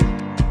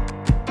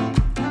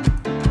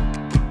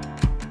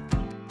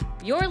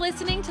You're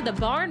listening to the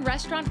Bar and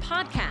Restaurant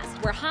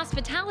Podcast, where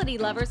hospitality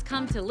lovers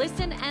come to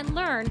listen and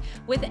learn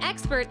with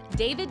expert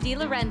David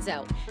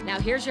DiLorenzo. Now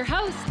here's your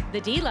host, the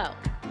D-Lo.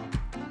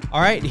 All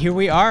right, here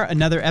we are,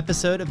 another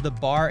episode of the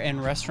Bar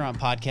and Restaurant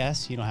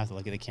Podcast. You don't have to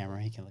look at the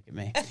camera, you can look at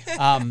me.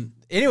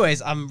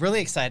 Anyways, I'm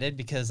really excited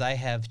because I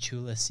have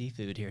Chula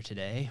Seafood here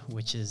today,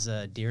 which is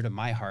dear to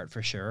my heart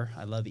for sure.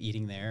 I love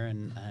eating there,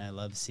 and I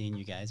love seeing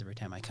you guys every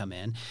time I come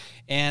in.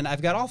 And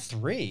I've got all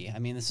three. I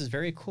mean, this is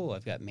very cool.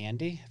 I've got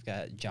Mandy, I've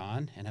got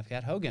John, and I've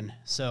got Hogan.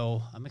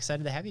 So I'm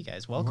excited to have you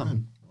guys.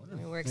 Welcome.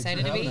 We're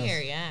excited to be here,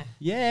 yeah.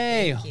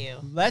 Yay. Thank you.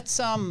 Let's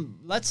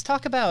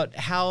talk about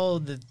how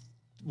the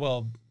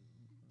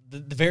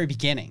very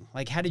beginning,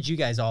 like how did you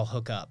guys all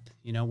hook up?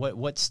 You know,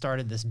 what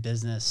started this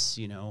business,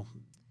 you know?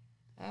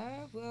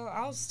 Well,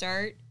 I'll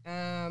start.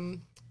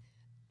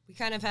 We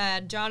kind of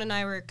had, John and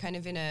I were kind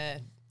of in a,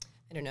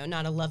 I don't know,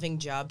 not a loving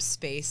job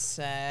space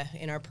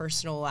in our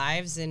personal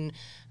lives. And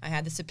I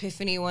had this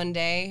epiphany one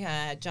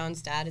day.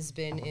 John's dad has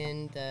been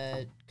in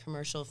the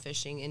commercial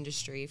fishing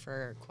industry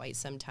for quite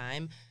some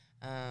time.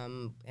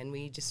 And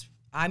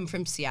I'm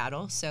from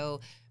Seattle, so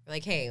we're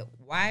like, hey,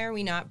 why are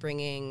we not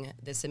bringing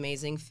this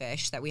amazing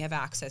fish that we have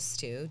access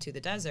to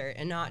the desert,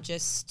 and not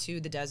just to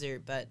the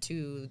desert, but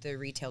to the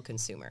retail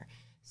consumer?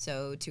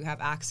 So to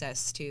have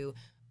access to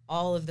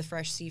all of the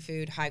fresh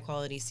seafood, high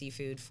quality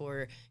seafood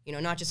for, you know,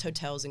 not just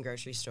hotels and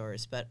grocery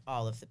stores, but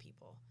all of the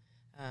people.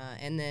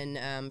 And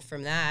then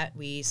from that,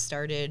 we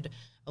started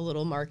a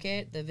little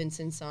market, the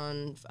Vincent's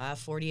on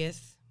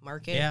 40th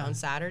Market on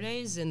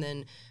Saturdays, and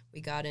then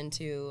we got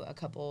into a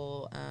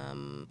couple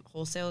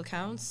wholesale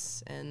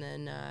accounts, and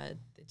then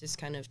it just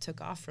kind of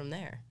took off from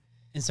there.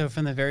 And so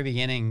from the very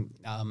beginning,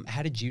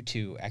 how did you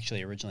two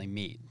actually originally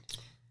meet?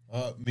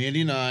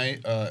 Mandy and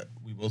I,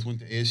 we both went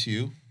to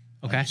ASU.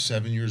 Okay. I'm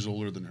 7 years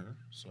older than her,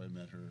 so I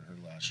met her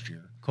last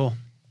year. Cool.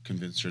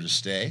 Convinced her to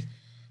stay.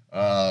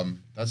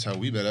 That's how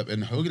we met up.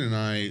 And Hogan and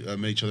I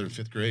met each other in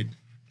fifth grade.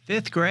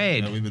 Fifth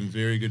grade. We've been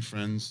very good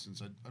friends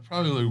since I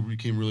probably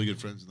became really good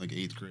friends in like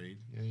eighth grade.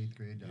 Yeah, eighth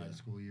grade to high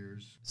school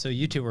years. So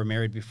you two were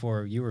married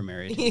before you were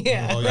married.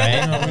 Yeah. Oh,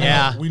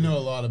 Right? We know a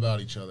lot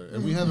about each other.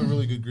 And we have a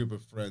really good group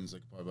of friends,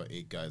 like probably about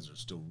 8 guys that are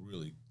still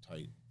really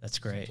tight. That's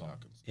great.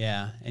 Talking.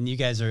 Yeah, and you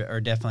guys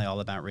are definitely all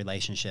about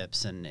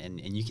relationships,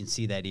 and you can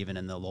see that even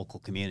in the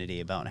local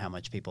community about how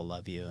much people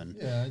love you. And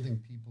yeah, I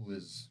think people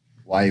is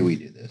why we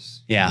do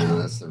this. Yeah. You know,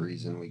 that's the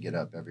reason we get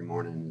up every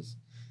morning is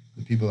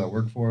the people that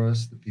work for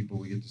us, the people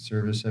we get to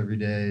service every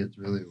day. It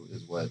really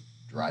is what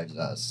drives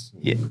us.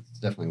 Yeah. It's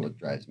definitely what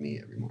drives me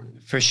every morning.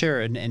 For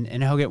sure.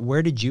 And Hogan,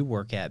 where did you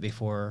work at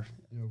before?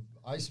 You know,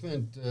 I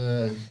spent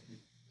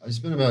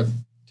about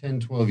 10,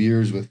 12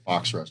 years with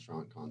Fox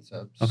Restaurant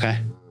Concepts. Okay.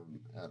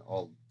 At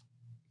all,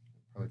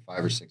 probably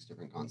 5 or 6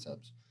 different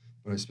concepts.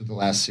 But I spent the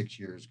last 6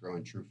 years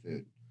growing True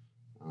Food.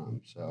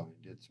 So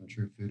I did some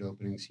True Food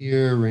openings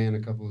here, ran a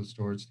couple of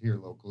stores here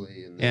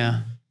locally, and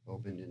then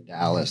opened in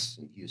Dallas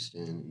and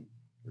Houston and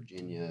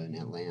Virginia and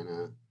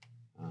Atlanta.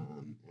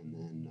 And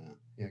then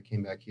I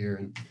came back here,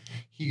 and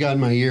he got in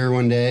my ear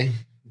one day,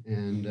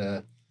 and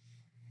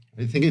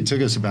I think it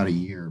took us about a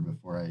year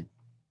before I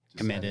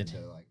committed to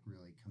like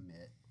really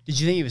commit. Did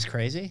you think he was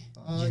crazy?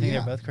 Did you think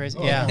they're both crazy?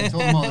 Oh, yeah. I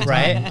told him all the time.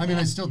 Right? I mean,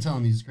 I still tell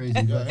him he's crazy.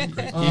 But,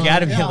 you got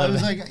to be a little I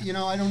was like, you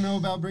know, I don't know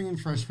about bringing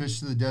fresh fish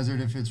to the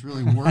desert if it's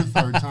really worth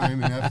our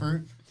time and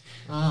effort.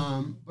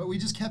 But we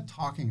just kept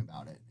talking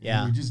about it.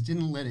 Yeah. We just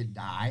didn't let it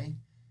die.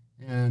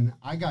 And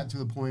I got to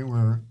the point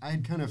where I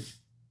had kind of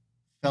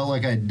felt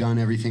like I'd done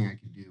everything I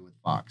could do with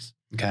Fox.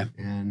 Okay.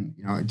 And,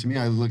 you know, to me,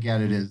 I look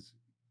at it as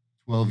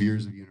 12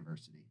 years of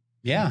university.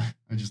 Yeah.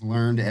 I just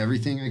learned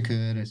everything I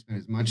could. I spent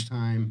as much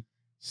time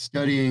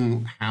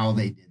studying how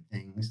they did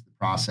things, the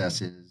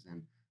processes,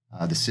 and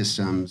the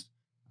systems.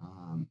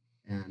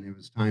 And it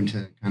was time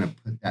to kind of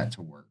put that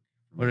to work.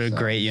 What a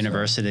great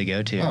university to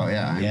go to. Oh,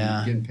 yeah. I mean,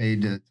 yeah. Getting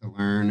paid to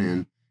learn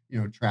and, you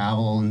know,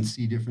 travel and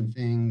see different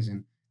things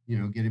and, you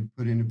know, get it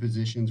put into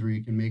positions where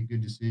you can make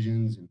good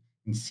decisions and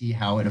see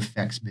how it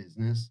affects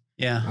business.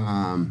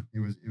 Yeah. It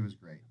was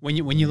great. When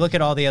you look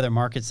at all the other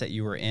markets that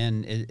you were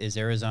in, is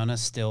Arizona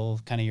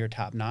still kind of your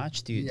top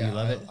notch? Do you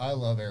love it? I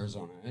love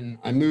Arizona. And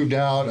I moved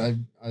out. I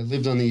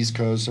lived on the East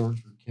Coast. I worked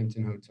for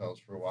Kimpton Hotels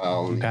for a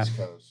while on the East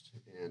Coast.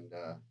 And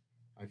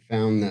I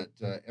found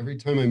that every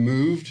time I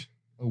moved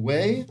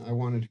away, I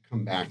wanted to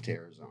come back to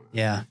Arizona.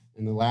 Yeah.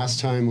 And the last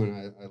time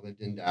when I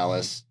lived in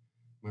Dallas,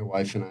 my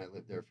wife and I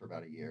lived there for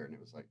about a year. And it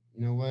was like,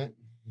 you know what?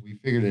 We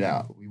figured it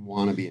out. We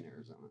want to be in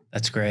Arizona.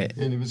 That's great.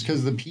 And it was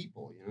because of the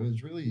people, you know,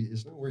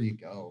 it's not where you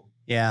go.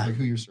 Yeah. It's like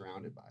who you're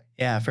surrounded by.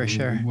 Yeah, for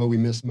sure. What we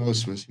missed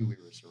most was who we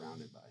were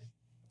surrounded by.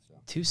 So.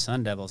 2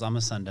 Sun Devils. I'm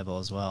a Sun Devil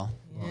as well.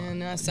 Yeah,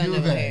 no, Sun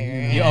Devil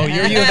here.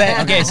 You're U of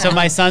A. Okay, so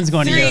my son's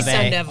going to U of A. 3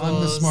 Sun Devils.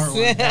 I'm the smart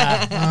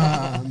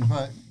one.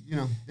 But, you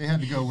know, they had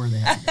to go where they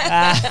had to go.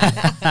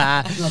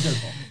 It's not their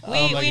fault.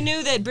 We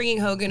knew that bringing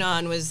Hogan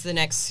on was the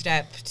next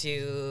step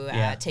to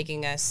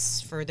taking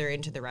us further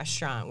into the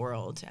restaurant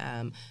world.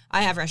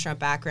 I have restaurant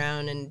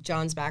background, and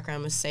John's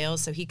background was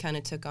sales, so he kind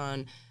of took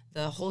on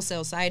the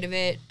wholesale side of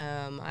it.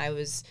 I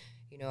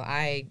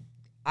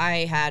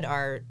I had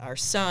our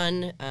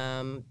son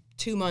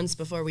 2 months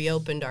before we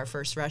opened our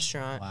first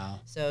restaurant. Wow.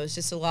 So it's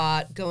just a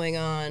lot going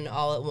on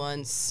all at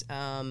once.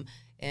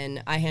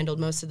 And I handled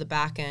most of the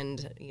back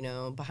end,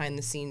 behind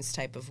the scenes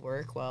type of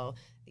work while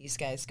these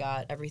guys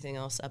got everything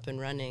else up and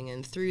running.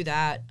 And through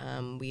that,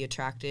 we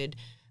attracted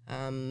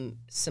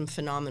some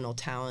phenomenal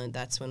talent.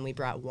 That's when we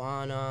brought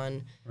Juan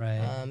on.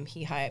 Right.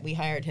 We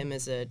hired him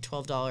as a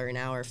 $12 an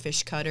hour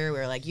fish cutter. We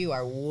were like, you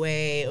are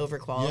way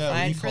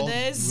overqualified for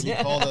this. When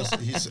he called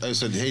us, I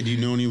said, hey, do you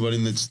know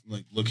anybody that's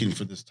like looking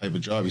for this type of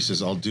job? He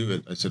says, I'll do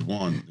it. I said,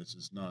 Juan,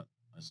 that's not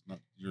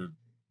your,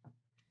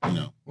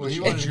 Well,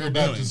 he wanted to go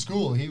back to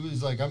school. He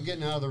was like, I'm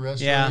getting out of the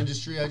restaurant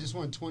industry. I just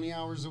want 20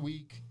 hours a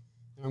week,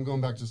 and I'm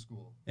going back to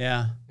school.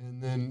 Yeah.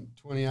 And then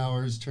 20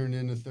 hours turned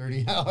into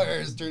 30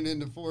 hours, turned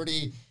into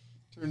 40,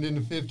 turned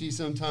into 50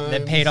 sometimes.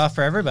 That paid off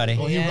for everybody.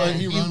 Well,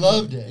 he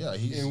loved it.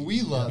 Yeah, and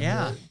we loved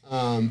it.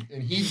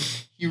 And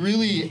he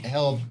really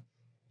helped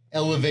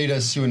elevate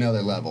us to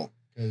another level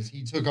because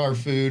he took our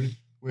food,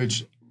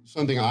 which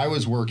something I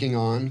was working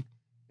on,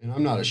 and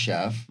I'm not a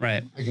chef.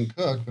 Right. I can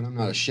cook, but I'm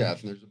not a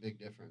chef, and there's a big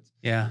difference.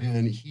 Yeah.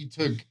 And he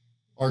took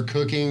our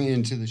cooking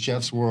into the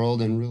chef's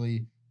world and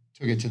really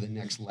took it to the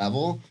next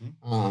level,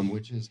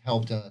 which has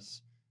helped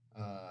us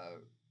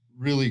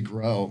really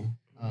grow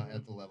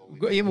at the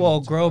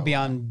level grow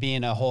beyond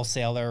being a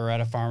wholesaler or at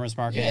a farmer's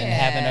market and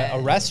having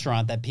a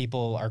restaurant that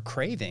people are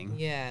craving.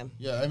 Yeah.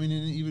 Yeah, I mean,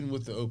 and even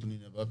with the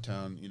opening of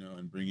Uptown,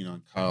 and bringing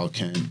on Kyle,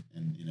 Kent,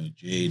 and,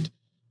 Jade,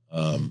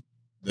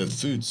 the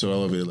food's so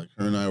elevated. Like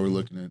her and I were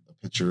looking at a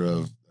picture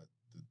of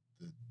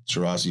the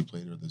churrasco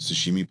plate or the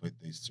sashimi plate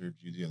they served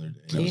you the other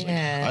day. And I was like,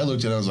 I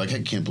looked at it, I was like,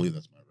 I can't believe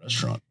that's my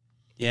restaurant.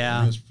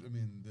 Yeah. I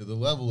mean, the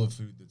level of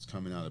food that's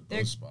coming out of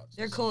both spots.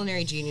 They're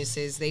culinary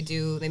geniuses. They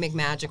make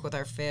magic with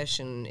our fish,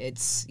 and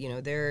it's,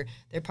 they're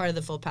part of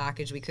the full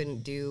package. We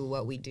couldn't do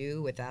what we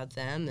do without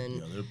them.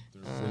 And they're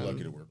so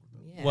lucky to work with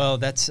them. Yeah. Well,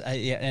 that's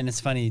and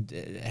it's funny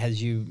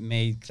as you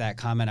made that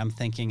comment. I'm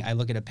thinking, I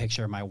look at a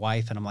picture of my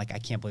wife, and I'm like, I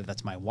can't believe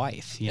that's my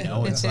wife.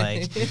 It's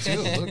like, Me too,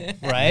 look.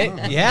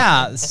 right?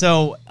 Yeah.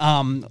 So,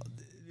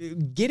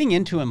 getting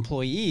into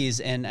employees,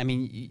 and I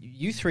mean,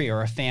 you three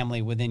are a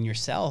family within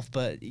yourself,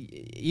 but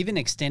even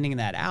extending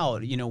that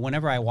out,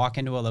 whenever I walk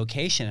into a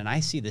location and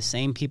I see the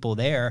same people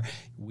there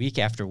week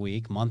after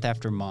week, month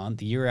after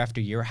month, year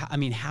after year,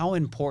 how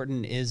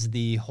important is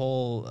the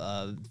whole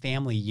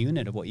family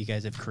unit of what you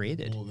guys have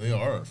created? Well, they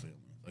are our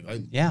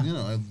family.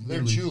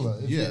 They're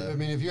Chula.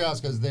 If you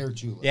ask us, they're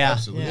Chula. Yeah.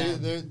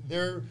 Absolutely.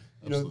 They're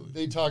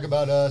they talk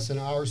about us and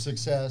our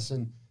success,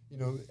 and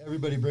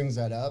everybody brings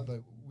that up,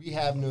 but we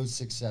have no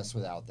success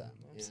without them.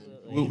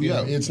 Absolutely.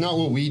 It's not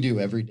what we do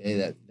every day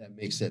that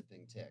makes that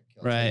thing tick.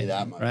 I'll tell you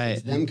that much. Right.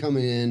 It's them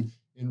coming in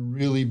and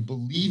really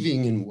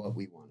believing in what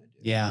we want to do.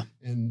 Yeah.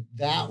 And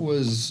that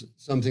was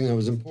something that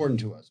was important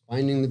to us,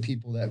 finding the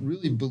people that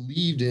really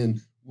believed in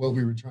what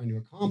we were trying to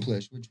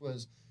accomplish, which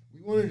was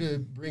we wanted to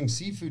bring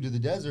seafood to the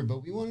desert,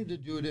 but we wanted to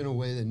do it in a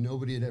way that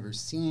nobody had ever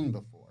seen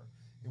before.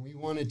 And we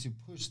wanted to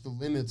push the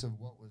limits of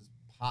what was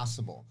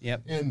possible.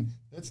 Yep. And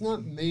that's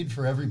not made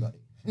for everybody.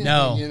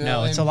 No,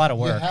 it's a lot of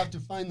work. You have to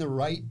find the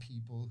right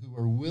people who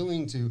are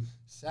willing to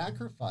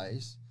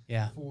sacrifice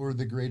for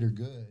the greater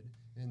good.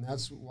 And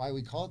that's why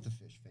we call it the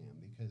Fish Fam,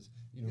 because,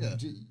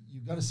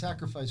 you've got to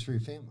sacrifice for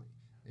your family.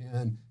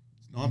 And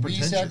we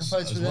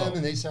sacrifice for them,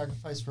 and they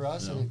sacrifice for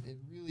us, and it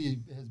really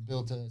has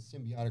built a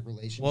symbiotic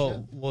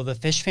relationship. Well, the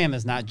Fish Fam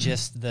is not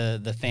just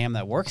the fam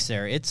that works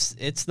there.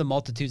 It's the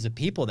multitudes of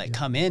people that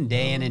come in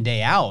day in and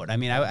day out. I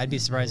mean, I'd be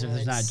surprised if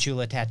there's not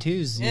Chula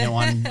tattoos,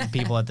 on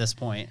people at this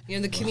point.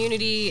 The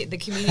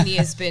community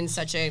has been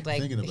such a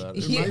Thinking about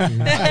it.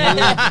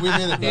 Yeah. We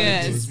made it.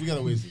 Yes. We got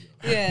a ways to go.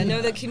 Yeah,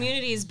 no, the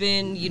community has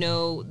been,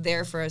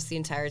 there for us the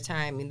entire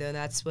time.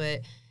 That's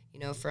what,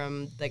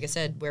 from, like I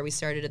said, where we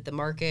started at the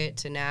market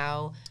to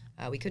now,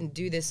 we couldn't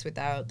do this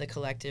without the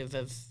collective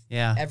of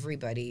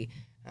everybody,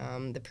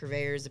 the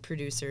purveyors, the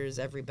producers,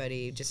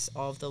 everybody, just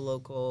all of the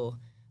local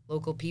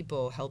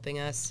people helping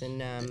us,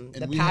 and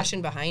the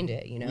passion behind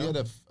it. We had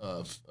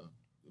a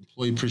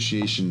employee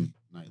appreciation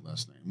night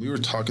last night. And we were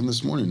talking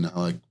this morning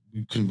how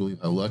we couldn't believe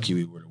how lucky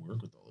we were to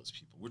work with all those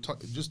people. We're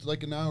talking just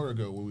like an hour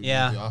ago when we were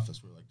at the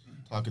office. We're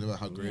talking about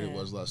how great it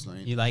was last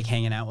night. You like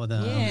hanging out with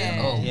them?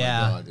 Yeah. Oh my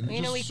God! And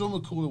it's just so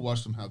cool to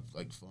watch them have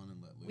fun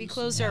and let loose. We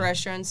closed our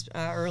restaurants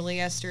early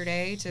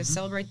yesterday to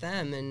celebrate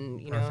them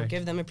and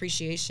give them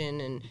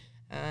appreciation,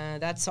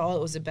 and that's all it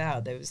was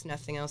about. There was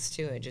nothing else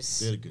to it.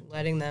 Just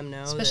letting them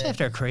know. Especially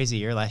after a crazy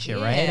year last year,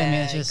 right? I mean,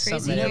 it's just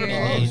something that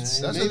year. needs.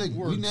 That's the thing.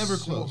 We never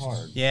closed.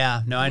 hard.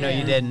 Yeah, no, I know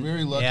you didn't.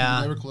 Very lucky. Yeah.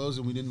 We never closed,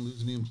 and we didn't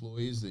lose any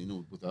employees.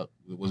 That without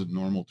it wasn't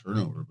normal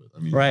turnover, but I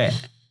mean, right.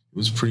 It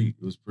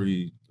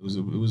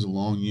was a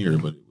long year,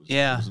 but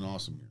it was an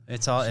awesome year.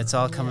 It's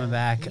all coming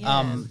back.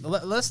 Yeah.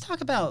 Let's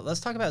talk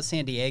about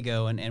San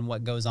Diego and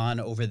what goes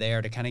on over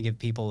there to kind of give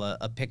people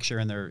a picture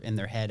in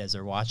their head as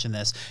they're watching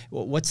this.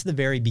 What's the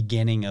very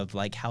beginning of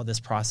how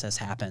this process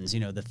happens?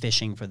 The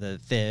fishing for the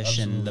fish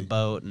and the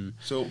boat and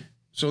so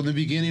So in the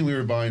beginning, we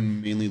were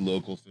buying mainly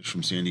local fish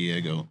from San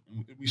Diego.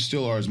 We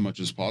still are as much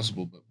as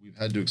possible, but we've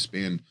had to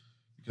expand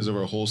because of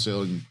our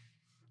wholesaling.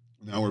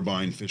 Now we're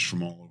buying fish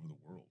from all over the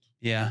world.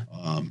 Yeah.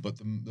 But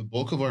the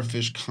bulk of our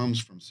fish comes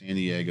from San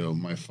Diego.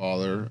 My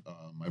father,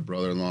 my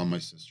brother-in-law, my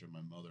sister, and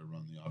my mother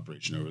run the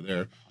operation over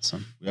there.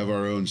 Awesome. We have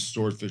our own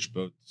swordfish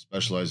boat that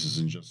specializes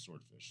in just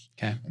swordfish.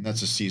 Okay. And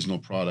that's a seasonal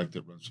product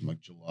that runs from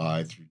like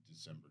July through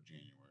December,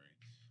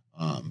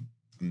 January.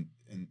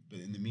 But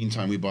in the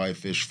meantime, we buy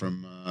fish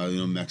from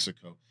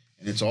Mexico,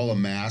 and it's all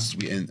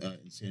amassed. In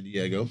San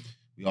Diego,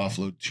 we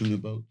offload tuna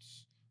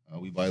boats.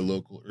 We buy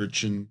local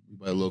urchin. We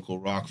buy local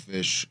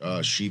rockfish,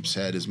 sheep's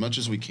head, as much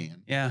as we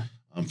can. Yeah.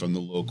 From the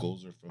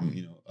locals or from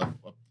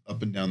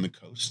up and down the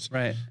coast.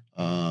 Right.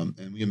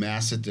 And we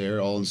amass it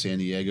there, all in San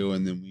Diego,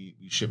 and then we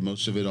ship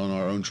most of it on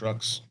our own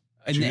trucks.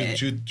 And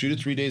Two to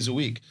 3 days a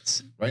week.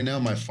 Right now,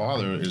 my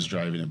father is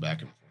driving it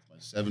back and forth. My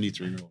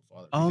 73-year-old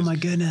father. Oh my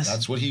goodness.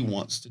 That's what he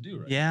wants to do,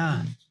 right?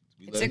 Yeah.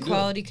 It's a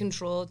quality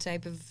control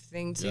type of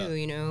thing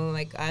too,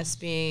 like us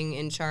being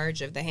in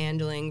charge of the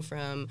handling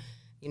from,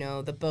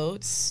 the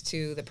boats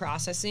to the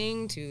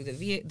processing to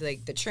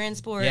the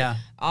transport,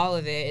 all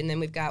of it. And then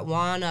we've got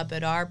Juan up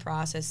at our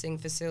processing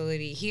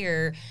facility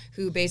here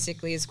who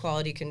basically is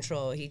quality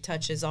control. He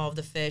touches all of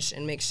the fish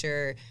and makes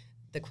sure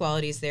the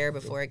quality is there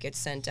before it gets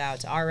sent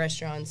out to our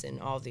restaurants and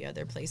all the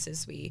other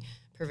places we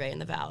purvey in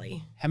the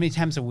valley. How many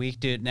times a week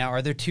now?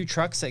 Are there 2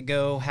 trucks that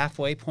go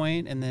halfway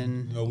point and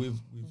then? No,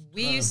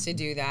 we used to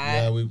do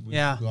that. Yeah, we've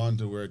gone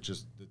to where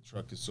the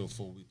truck is so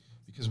full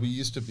because we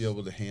used to be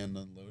able to hand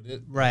unload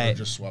it, right? Or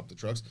just swap the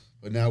trucks.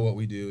 But now what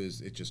we do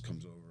is it just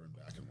comes over and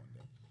back in one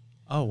day.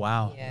 Oh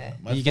wow! Yeah,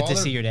 you get to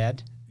see your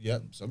dad.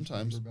 Yep,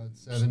 sometimes. For about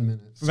 7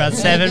 minutes. About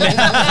 7 minutes.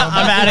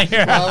 I'm out of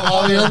here.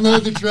 I'll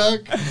unload the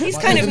truck. He's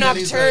kind of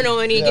nocturnal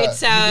when he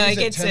gets out. He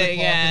gets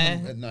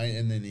at night,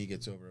 and then he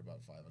gets over about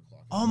 5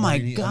 o'clock. Oh my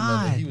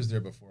God! He was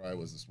there before I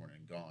was this morning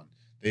and gone.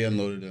 They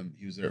unloaded him.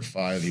 He was there at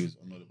 5. He was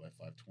unloaded by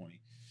 5:20.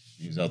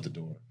 He was out the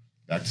door,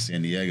 back to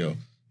San Diego.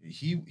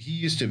 He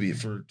used to be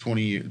for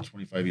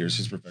 25 years.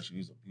 His profession,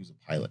 he was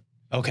a pilot.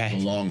 Okay. A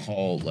long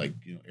haul,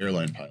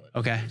 airline pilot.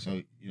 Okay.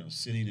 So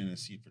sitting in a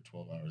seat for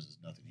 12 hours is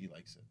nothing. He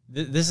likes it.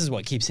 This is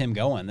what keeps him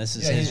going. This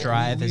is his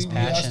drive, his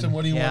passion. We asked him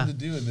what he wanted to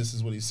do, and this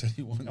is what he said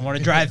he wanted. I want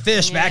to drive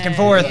fish back and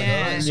forth.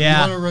 Yeah. So you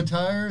want to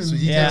retire and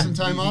take some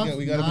time off?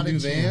 We got a new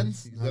van.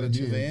 He's got a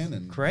new van.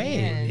 And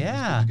great.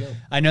 Yeah.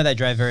 I know that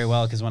drive very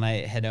well because when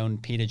I had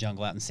owned Pita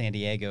Jungle out in San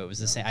Diego, it was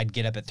the same. I'd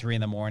get up at 3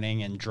 a.m.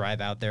 and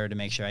drive out there to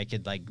make sure I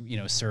could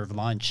serve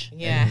lunch.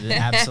 Yeah. It was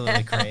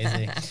absolutely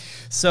crazy.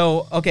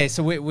 So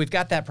we've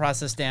got that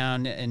process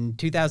down. In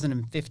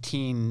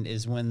 2015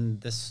 is when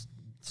this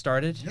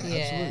started. Yeah,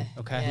 absolutely.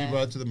 Okay. Yeah. We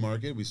brought it to the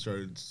market. We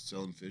started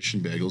selling fish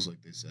and bagels,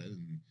 like they said,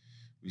 and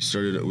we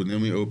started. And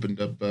then we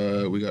opened up.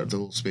 We got the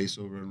little space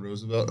over in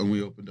Roosevelt, and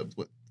we opened up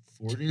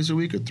 4 days a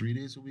week or 3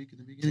 days a week in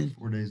the beginning.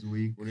 4 days a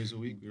week. 4 days a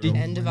week. Did-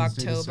 End of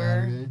Wednesday to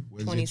October, Saturday.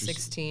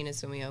 2016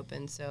 is when we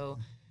opened. So,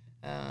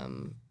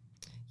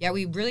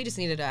 we really just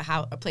needed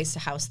a place to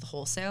house the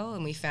wholesale,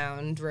 and we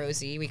found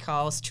Rosie. We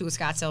call Chula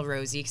Scottsdale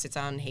Rosie because it's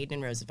on Hayden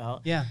and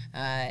Roosevelt. Yeah.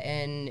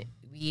 And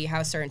we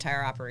housed our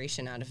entire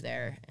operation out of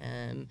there,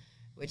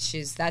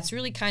 that's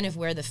really kind of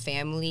where the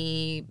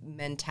family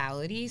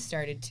mentality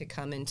started to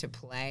come into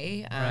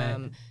play.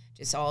 Right.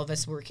 Just all of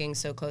us working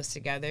so close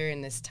together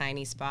in this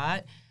tiny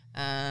spot.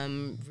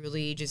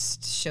 Really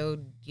just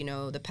showed,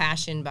 the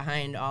passion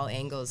behind all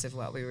angles of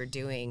what we were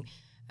doing.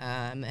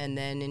 And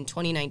then in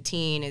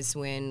 2019 is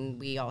when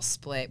we all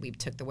split. We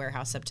took the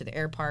warehouse up to the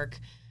air park,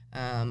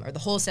 or the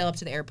wholesale up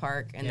to the air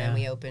park, and then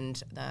we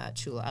opened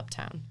Chula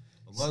Uptown.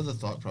 A lot of the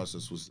thought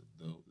process was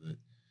though that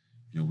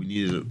we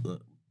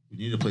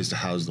needed a place to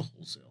house the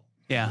wholesale.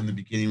 Yeah. In the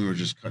beginning, we were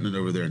just cutting it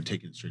over there and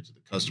taking it straight to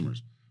the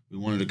customers. We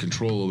wanted to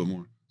control a little bit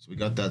more, so we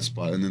got that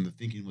spot. And then the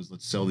thinking was,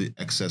 let's sell the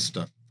excess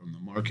stuff from the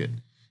market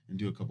and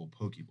do a couple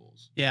poke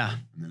bowls. Yeah.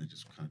 And then it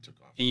just kind of took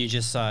off. And you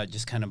just saw it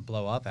just kind of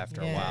blow up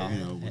after a while.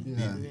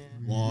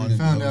 We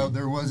found out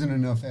there wasn't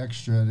enough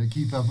extra to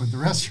keep up with the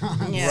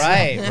restaurants.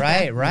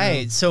 Yeah.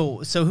 Right.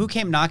 So who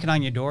came knocking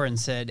on your door and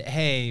said,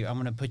 "Hey, I'm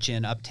going to put you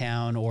in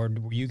Uptown," or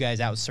were you guys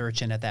out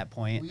searching at that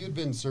point? We had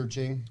been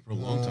searching for a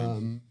long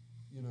time.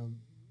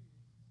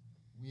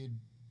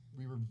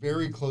 We were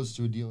very close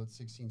to a deal at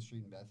 16th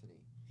Street in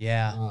Bethany.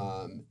 Yeah.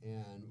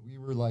 And we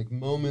were like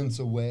moments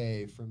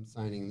away from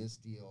signing this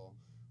deal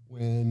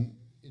when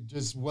it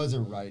just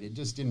wasn't right. It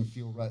just didn't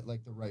feel right,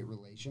 like the right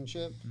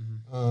relationship.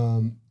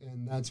 Mm-hmm.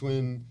 And that's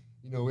when,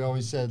 we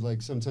always said,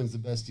 like, sometimes the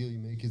best deal you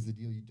make is the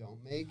deal you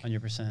don't make.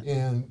 100%.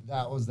 And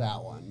that was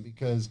that one,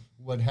 because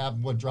what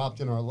dropped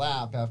in our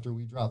lap after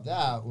we dropped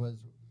that was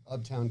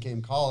Uptown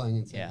came calling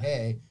and said,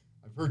 "Hey,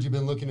 I've heard you've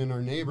been looking in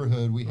our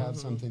neighborhood. We have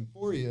something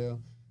for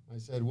you." I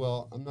said,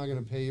 "Well, I'm not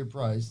going to pay your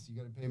price. You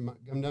got to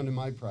come down to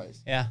my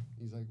price." Yeah.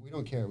 He's like, "We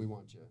don't care. We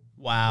want you."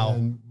 Wow.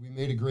 And we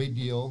made a great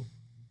deal.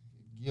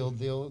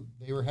 Deal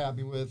they were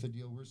happy with, a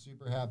deal we're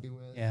super happy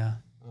with. Yeah.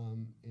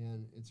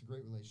 And it's a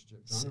great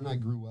relationship. John and I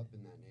grew up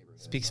in that neighborhood.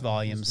 Speaks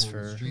volumes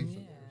for... Street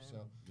from there, so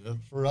Yeah.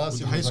 for us, Went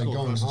to it high was like school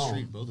going across the home.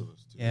 street, both of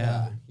us. Too.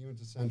 Yeah. He went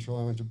to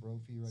Central. I went to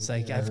Brophy. Right It's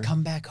like, there. I've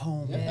come back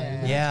home. Yeah,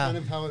 and Yeah. that's kind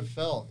of how it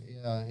felt.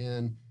 Yeah,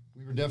 and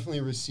we were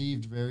definitely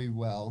received very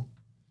well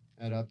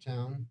at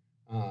Uptown.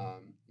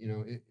 You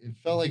know, it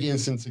felt like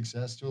instant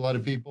success to a lot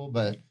of people,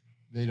 but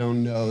they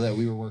don't know that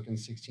we were working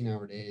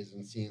 16-hour days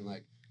and seeing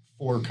like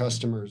 4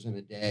 customers in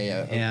a day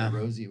at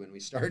Rosie when we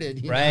started.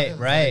 You know? Right,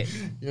 right.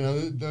 Like, you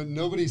know,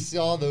 nobody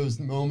saw those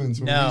moments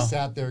when No. we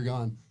sat there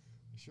going,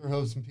 I sure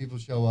hope some people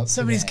show up.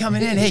 Somebody's today."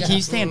 coming in. Hey, can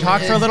you stay and Yeah.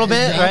 talk for a little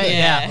bit? Exactly. Right?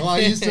 Yeah. Well, I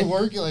used to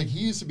work, like,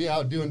 he used to be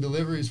out doing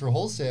deliveries for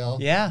wholesale.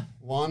 Yeah.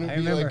 Juan would I be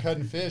remember. like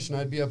cutting fish, and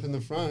I'd be up in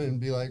the front and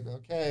be like,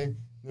 okay.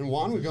 Then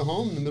Juan would go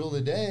home in the middle of the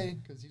day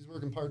because he's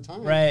working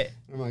part-time. Right.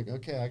 And I'm like,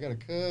 okay, I got to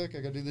cook,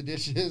 I got to do the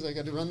dishes, I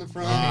got to run the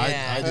front.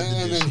 Yeah. I did the And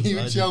then dishes. he I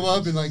would did show the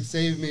up dishes. and like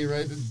save me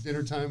right as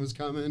dinner time was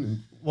coming.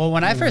 And Well,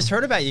 when I first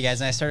heard about you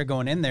guys and I started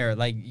going in there,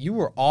 like you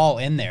were all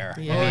in there.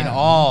 Yeah. I mean,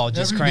 all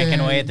just Every cranking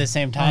day, away at the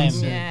same time.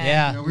 constant. Yeah.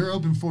 Yeah. you know, we were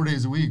open 4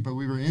 days a week, but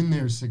we were in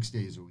there 6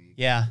 days a week.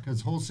 Yeah. Because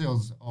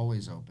wholesale's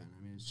always open.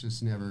 I mean, it's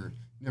just never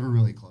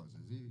really closes.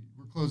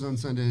 We're closed on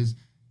Sundays,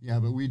 yeah,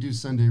 but we do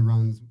Sunday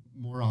runs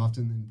more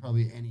often than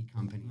probably any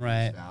company in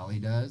Right. this valley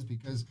does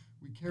because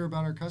we care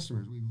about our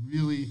customers. We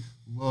really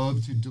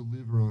love to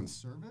deliver on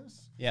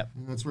service. Yep.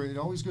 And that's where it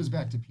always goes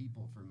back to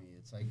people for me.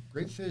 It's like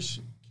great fish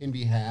can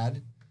be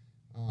had,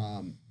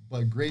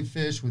 but great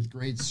fish with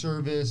great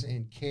service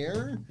and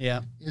care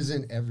Yeah.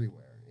 isn't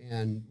everywhere.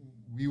 And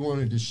we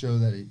wanted to show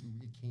that it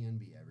can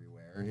be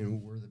everywhere,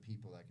 and we're the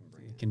people that can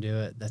bring it. Can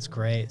do it. That's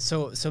great.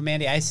 So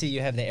Mandy, I see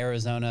you have the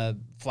Arizona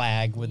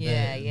flag with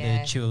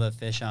the chula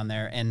fish on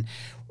there, and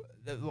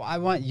I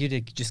want you to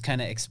just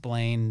kind of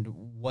explain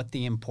what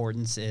the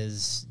importance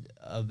is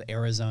of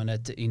Arizona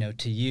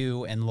to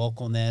you and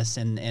localness,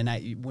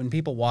 and when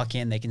people walk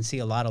in, they can see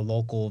a lot of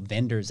local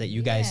vendors that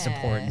you guys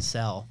support and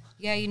sell.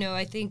 Yeah,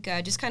 I think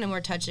just kind of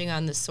more touching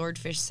on the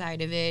swordfish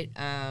side of it.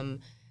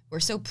 We're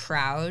so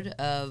proud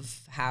of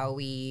how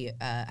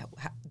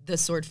the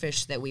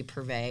swordfish that we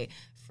purvey,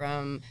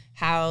 from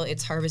how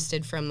it's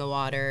harvested from the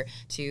water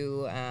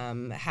to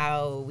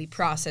how we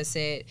process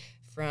it,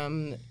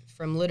 from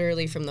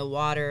literally from the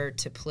water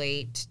to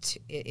plate.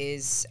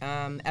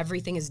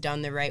 Everything is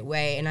done the right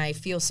way, and I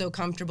feel so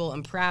comfortable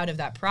and proud of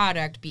that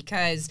product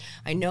because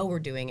I know we're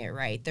doing it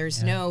right.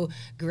 There's no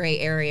gray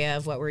area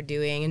of what we're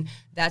doing, and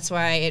that's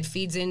why it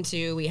feeds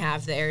into, we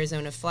have the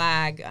Arizona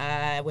flag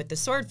with the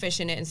swordfish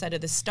in it instead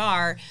of the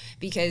star,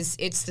 because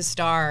it's the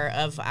star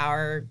of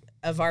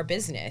our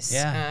business.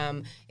 Yeah.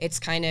 It's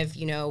kind of,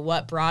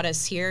 what brought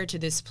us here to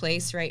this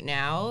place right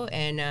now,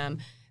 and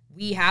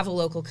we have a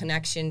local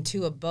connection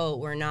to a boat.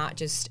 We're not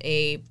just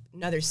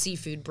another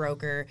seafood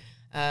broker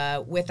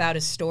without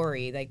a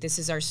story. Like, this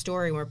is our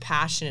story, and we're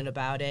passionate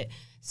about it.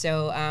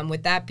 So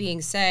with that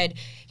being said,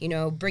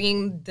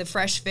 bringing the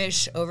fresh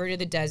fish over to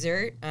the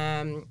desert,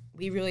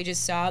 we really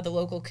just saw the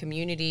local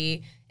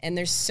community, and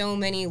there's so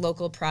many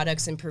local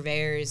products and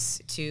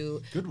purveyors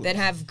that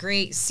have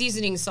great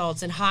seasoning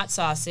salts and hot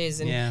sauces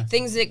and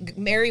things that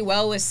marry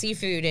well with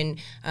seafood, and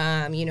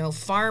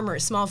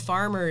small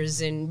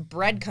farmers and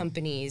bread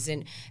companies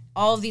and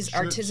all of these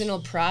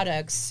artisanal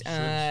products.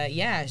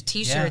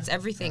 T-shirts,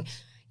 everything.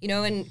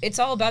 And it's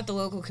all about the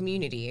local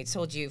community. I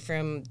told you,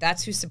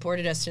 that's who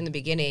supported us in the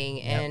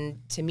beginning.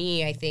 And to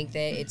me, I think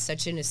that it's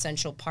such an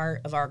essential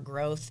part of our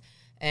growth.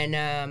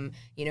 And,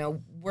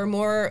 we're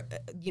more,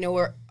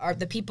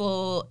 the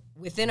people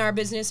within our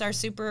business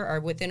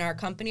within our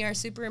company are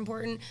super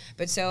important,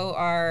 but so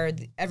are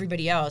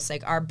everybody else.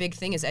 Like, our big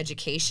thing is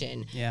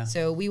education. Yeah.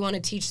 So we want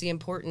to teach the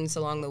importance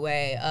along the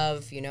way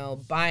of,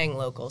 buying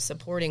local,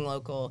 supporting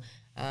local,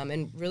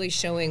 and really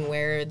showing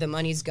where the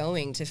money's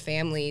going to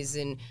families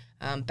and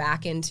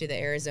back into the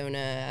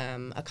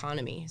Arizona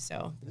economy.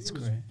 So It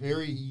was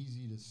very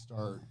easy to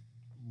start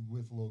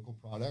with local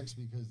products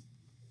because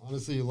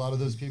honestly, a lot of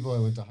those people I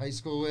went to high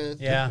school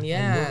with,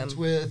 I worked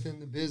with in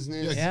the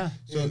business. Yeah.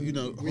 So,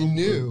 we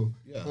knew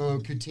Yeah.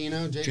 Jacob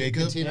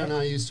Coutinho and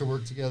I used to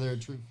work together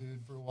at True Food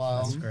for a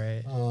while. That's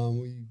great.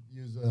 We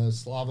use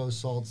Slavo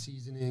salt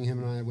seasoning.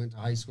 Him and I went to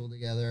high school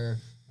together.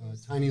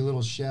 Tiny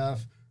little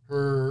chef.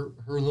 Her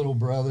little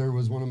brother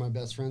was one of my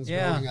best friends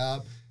growing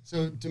up.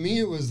 So to me,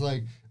 it was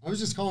like, I was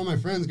just calling my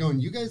friends going,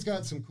 you guys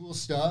got some cool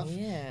stuff.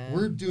 Yeah.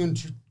 We're doing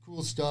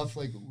cool stuff.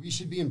 Like, we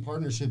should be in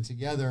partnership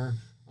together.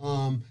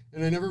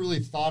 And I never really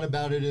thought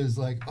about it as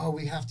like, oh,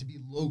 we have to be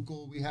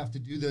local. We have to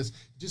do this.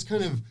 It just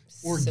kind of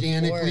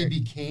organically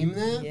became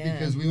that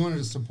because we wanted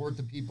to support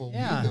the people we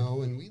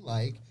know and we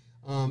like.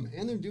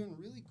 And they're doing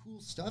really cool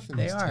stuff in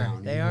this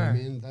town. They are. I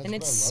mean? That's and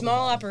what it's I love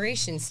small about it.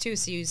 operations too,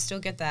 so you still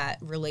get that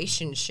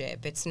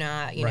relationship. It's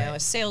not, a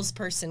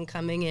salesperson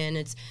coming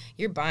in.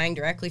 You're buying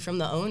directly from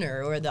the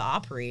owner or the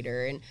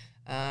operator, and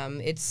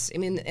It's, I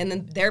mean, and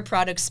then their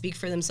products speak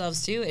for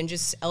themselves too, and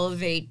just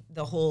elevate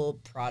the whole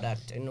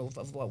product and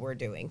of what we're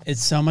doing.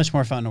 It's so much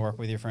more fun to work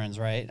with your friends,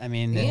 right? I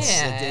mean,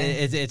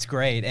 it's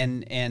great,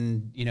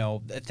 and you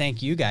know,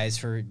 thank you guys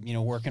for, you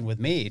know, working with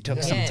me. It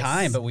took some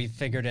time, but we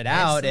figured it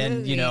out,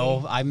 and you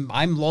know,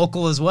 I'm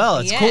local as well.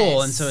 It's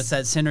cool, and so it's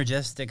that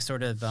synergistic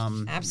sort of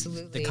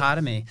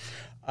dichotomy.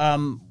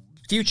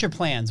 Future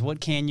plans. What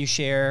can you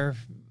share?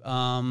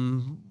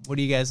 What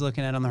are you guys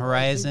looking at on the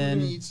horizon? I think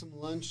we're gonna eat some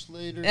lunch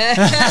later.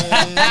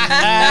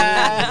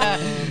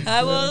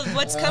 Well,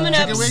 what's coming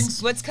up?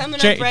 What's coming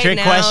up right trick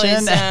now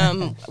question?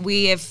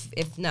 is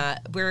if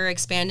not, we're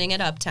expanding at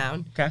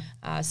Uptown. Okay.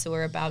 So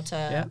we're about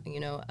to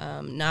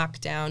knock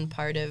down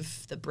part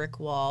of the brick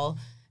wall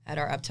at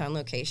our Uptown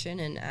location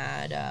and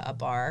add a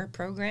bar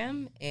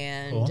program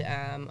and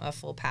a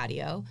full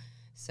patio.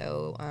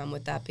 So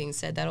with that being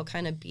said, that'll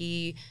kind of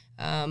be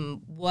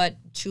what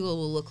Chula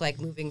will look like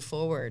moving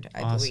forward,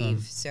 I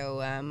believe. So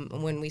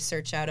when we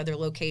search out other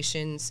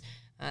locations,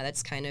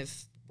 that's kind of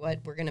what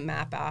we're going to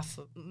map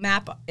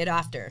it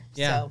after.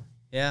 Yeah. So.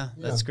 Yeah,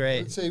 that's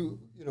great. I'd say, you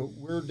know,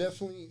 we're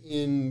definitely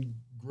in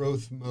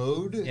growth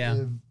mode of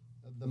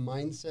the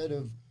mindset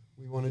of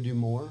we want to do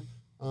more.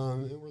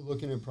 And we're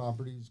looking at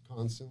properties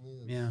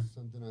constantly. That's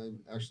something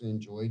I actually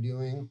enjoy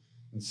doing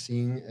and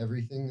seeing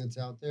everything that's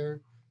out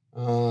there.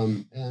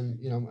 And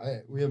you know,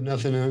 we have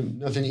nothing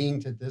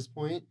inked at this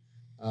point,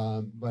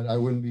 but I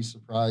wouldn't be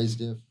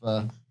surprised if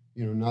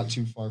you know, not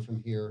too far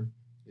from here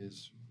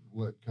is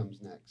what comes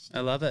next.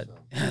 I love it.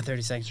 So.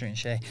 32nd Street and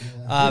Shea.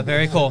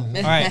 Very cool.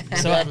 All right,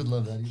 so Dad would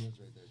love that. He lives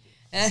right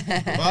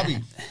there too. Bobby.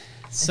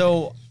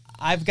 So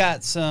I've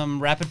got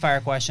some rapid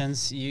fire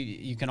questions.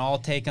 You can all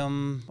take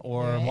them,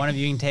 or one of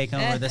you can take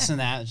them, or this and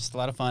that. It's just a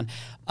lot of fun.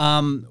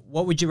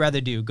 What would you rather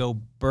do? Go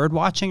bird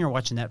watching or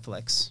watch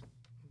Netflix?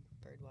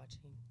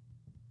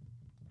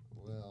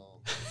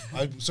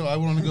 So I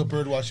want to go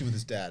bird watching with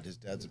his dad. His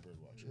dad's a bird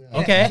watcher. Yeah.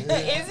 Okay.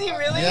 Is he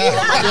really?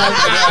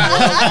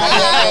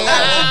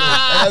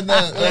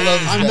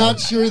 I'm not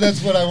sure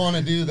that's what I want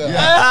to do though.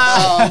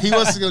 Yeah. He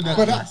wants to go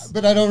Netflix.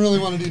 But I don't really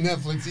want to do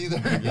Netflix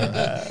either.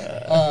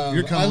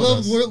 I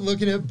love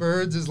looking at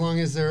birds as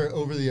long as they're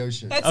over the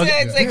ocean. That's it.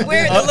 It's like,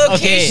 where the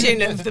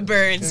location of the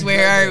birds?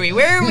 Where are we?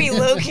 Where are we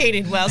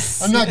located? Well,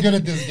 I'm not good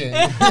at this game.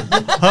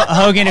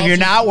 Hogan, if you're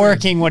not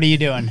working, what are you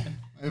doing?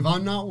 If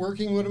I'm not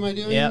working, what am I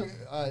doing? Yep.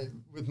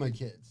 With my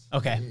kids.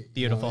 Okay,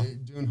 beautiful.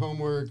 Doing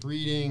homework,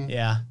 reading.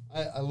 Yeah.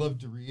 I love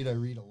to read. I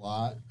read a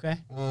lot. Okay.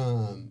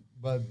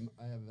 But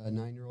I have a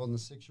 9-year-old and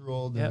a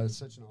 6-year-old that are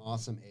such an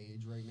awesome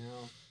age right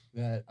now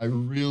that I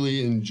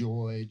really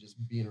enjoy just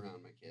being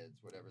around my kids,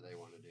 whatever they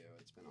want to do.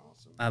 It's been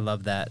awesome. I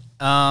love that.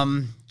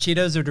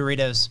 Cheetos or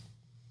Doritos?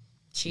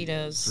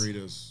 Cheetos.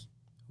 Doritos.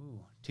 Ooh,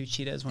 2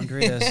 Cheetos, 1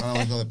 Doritos. I don't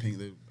like all the pink.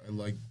 I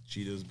like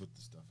Cheetos, but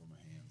the stuff on my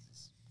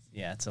hands.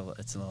 Yeah, it's a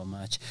little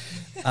much.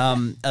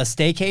 A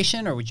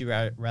staycation, or would you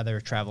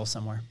rather travel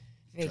somewhere?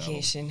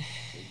 Vacation.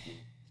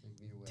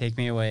 Take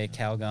me away,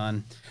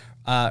 Calgon.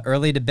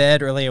 Early to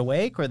bed, early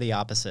awake, or the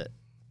opposite?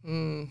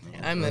 I'm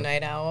a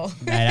night owl.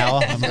 Night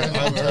owl.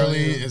 I'm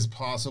early as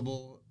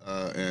possible,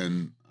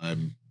 and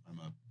I'm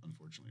up,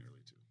 unfortunately,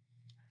 early too.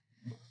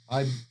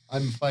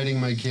 I'm fighting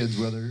my kids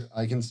whether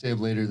I can stay up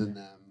later than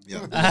them.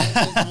 Yeah.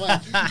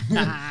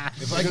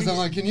 Because I'm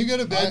like, can you go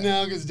to bed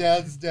now? Because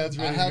dad's ready to go to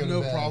bed. I have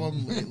no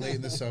problem late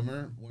in the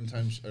summer. One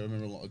time, I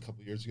remember a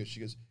couple of years ago,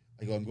 she goes,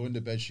 I'm going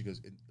to bed. She goes,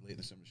 late in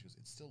the summer, she goes,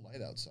 it's still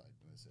light outside.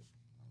 And I said,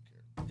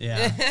 I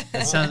don't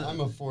care. Yeah.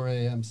 I'm a 4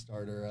 a.m.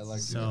 starter. I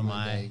like to get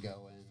my day going.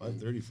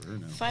 5:30 for her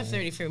now.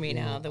 5:30 for me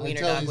now. The I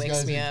wiener tell dog these wakes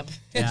guys me it up.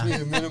 takes me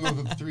a minimum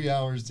of 3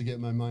 hours to get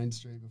my mind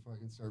straight before I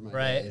can start my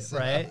day. So.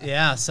 Right.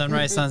 Yeah.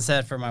 Sunrise,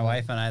 sunset for my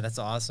wife and I. That's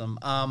awesome.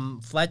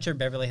 Fletch or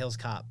Beverly Hills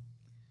Cop?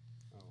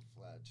 Oh,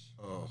 Fletch.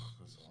 Oh,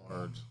 that's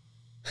hard.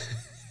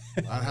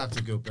 I'd have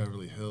to go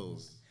Beverly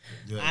Hills.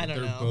 Yeah, I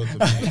don't they're know. both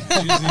amazing.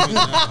 She doesn't even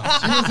know.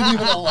 She wasn't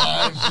even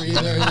alive for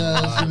either of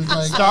those. She was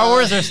like, Star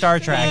Wars or Star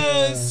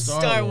Trek?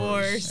 Star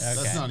Wars. Okay.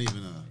 That's not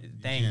even a...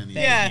 Thank you.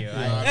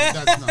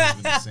 That's not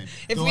even the same.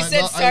 If Though we I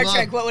said love- Star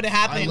Trek, what would have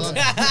happened?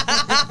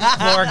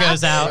 Floor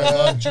goes I out.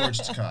 love George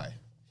Takei.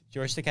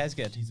 George Takei's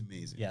good. He's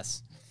amazing.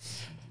 Yes.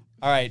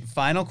 All right.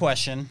 Final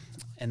question,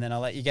 and then I'll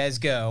let you guys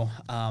go.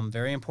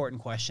 Very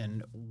important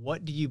question.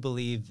 What do you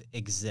believe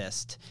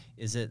exists?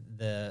 Is it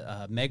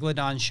the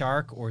Megalodon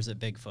shark, or is it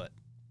Bigfoot?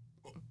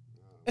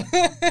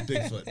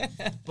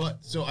 Bigfoot.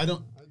 But so I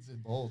don't. I'd say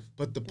both.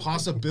 But the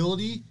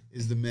possibility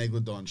is the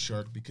Megalodon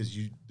shark because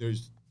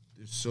there's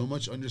so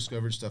much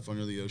undiscovered stuff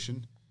under the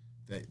ocean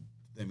that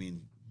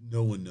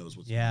no one knows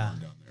what's going on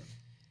down there.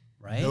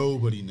 Right.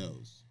 Nobody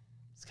knows.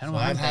 It's kind So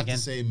of what I'm I'd have thinking. to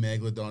say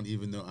Megalodon,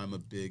 even though I'm a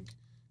big.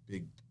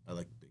 I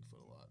like Bigfoot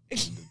a lot. I'm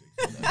into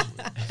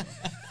Bigfoot, actually.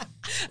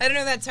 I don't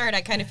know. That's hard.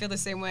 I kind of feel the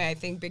same way. I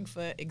think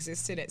Bigfoot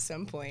existed at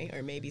some point,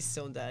 or maybe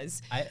still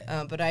does.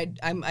 But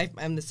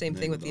I'm the same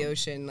thing with the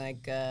ocean.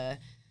 Like the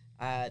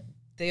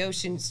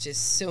ocean's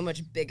just so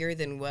much bigger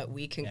than what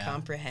we can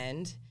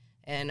comprehend,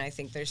 and I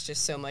think there's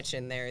just so much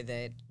in there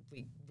that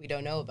we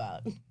don't know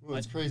about. Well,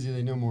 it's crazy.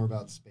 They know more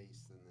about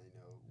space than they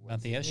know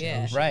About the ocean.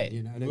 Yeah. Right.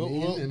 You know what I Well,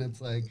 mean? well, And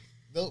it's like,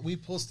 We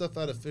pull stuff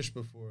out of fish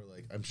before.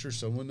 Like I'm sure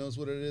someone knows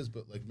what it is,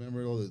 but like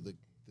remember all the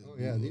oh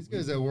yeah, these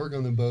guys that work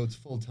on the boats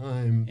full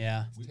time,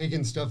 Yeah.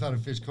 taking stuff out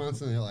of fish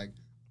constantly. They're like,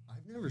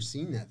 I've never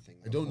seen that thing.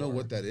 I don't know before."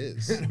 what that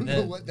is. I don't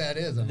know what that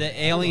is. I'm like, I The don't know what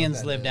aliens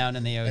that live is. down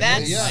in the ocean.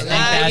 That's- Yeah, I think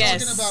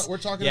yes. we're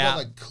talking Yeah. about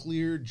like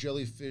clear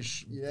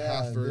jellyfish. Yeah,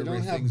 half they don't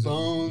vertebrate have things that we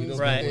bones. don't But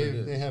Right. know what it they,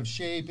 is. they have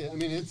shape. I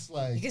mean, it's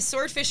like Because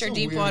swordfish are some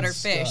deep weird water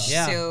stuff. fish,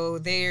 Yeah. so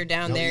they're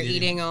down there Jelly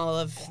eating all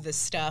of the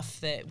stuff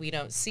that we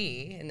don't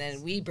see, and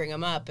then we bring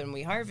them up and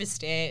we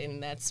harvest it,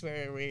 and that's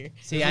where we.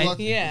 See, There's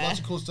Yeah. lots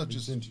of cool stuff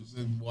just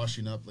been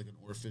washing up, like an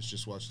oarfish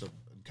just washed up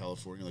in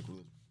California, like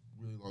really,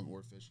 really long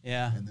oarfish.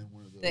 Yeah. And then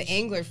one of those. The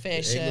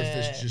anglerfish, The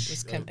anglerfish just,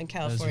 was uh, in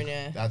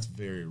California. That's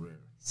very rare.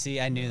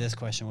 See, I knew this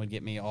question would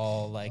get me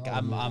all like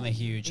I'm a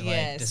huge like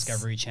Yes.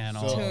 Discovery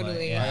Channel. So,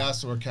 Totally. I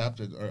asked our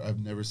captain, or I've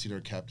never seen our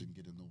captain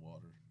get in the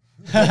water.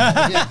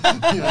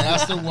 I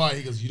asked him why.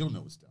 He goes, "You don't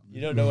know what's down there."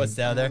 You don't know what's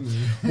down there.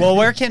 Well,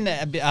 where can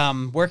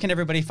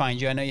everybody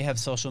find you? I know you have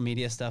social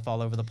media stuff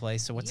all over the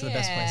place. So what's the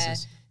best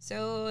places?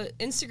 So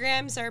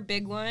Instagram's our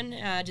big one,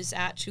 just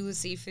at Chula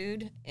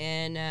Seafood,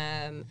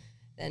 and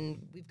then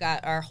we've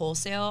got our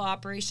wholesale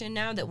operation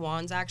now that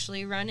Juan's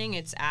actually running.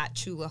 It's at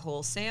Chula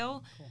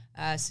Wholesale,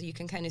 so you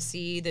can kind of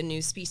see the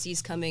new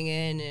species coming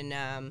in,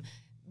 and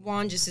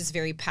Juan just is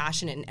very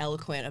passionate and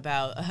eloquent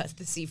about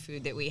the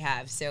seafood that we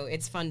have. So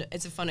it's fun.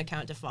 It's a fun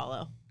account to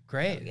follow.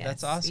 Great. yes.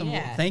 That's awesome.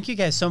 Yeah. Well, thank you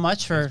guys so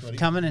much for buddy.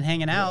 coming and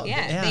hanging out.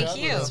 Yeah, thank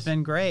you. It's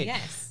been great.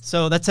 Yes.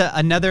 So that's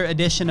another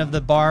edition of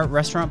the Bar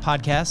Restaurant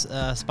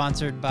Podcast,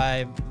 sponsored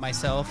by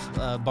myself,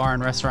 Bar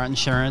and Restaurant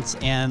Insurance,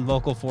 and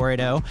Local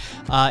 480.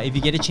 If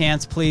you get a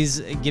chance,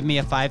 please give me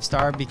a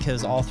 5-star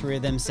because all three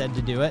of them said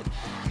to do it.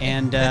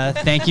 And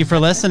thank you for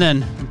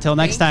listening. Until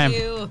next time.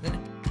 Thank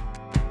you.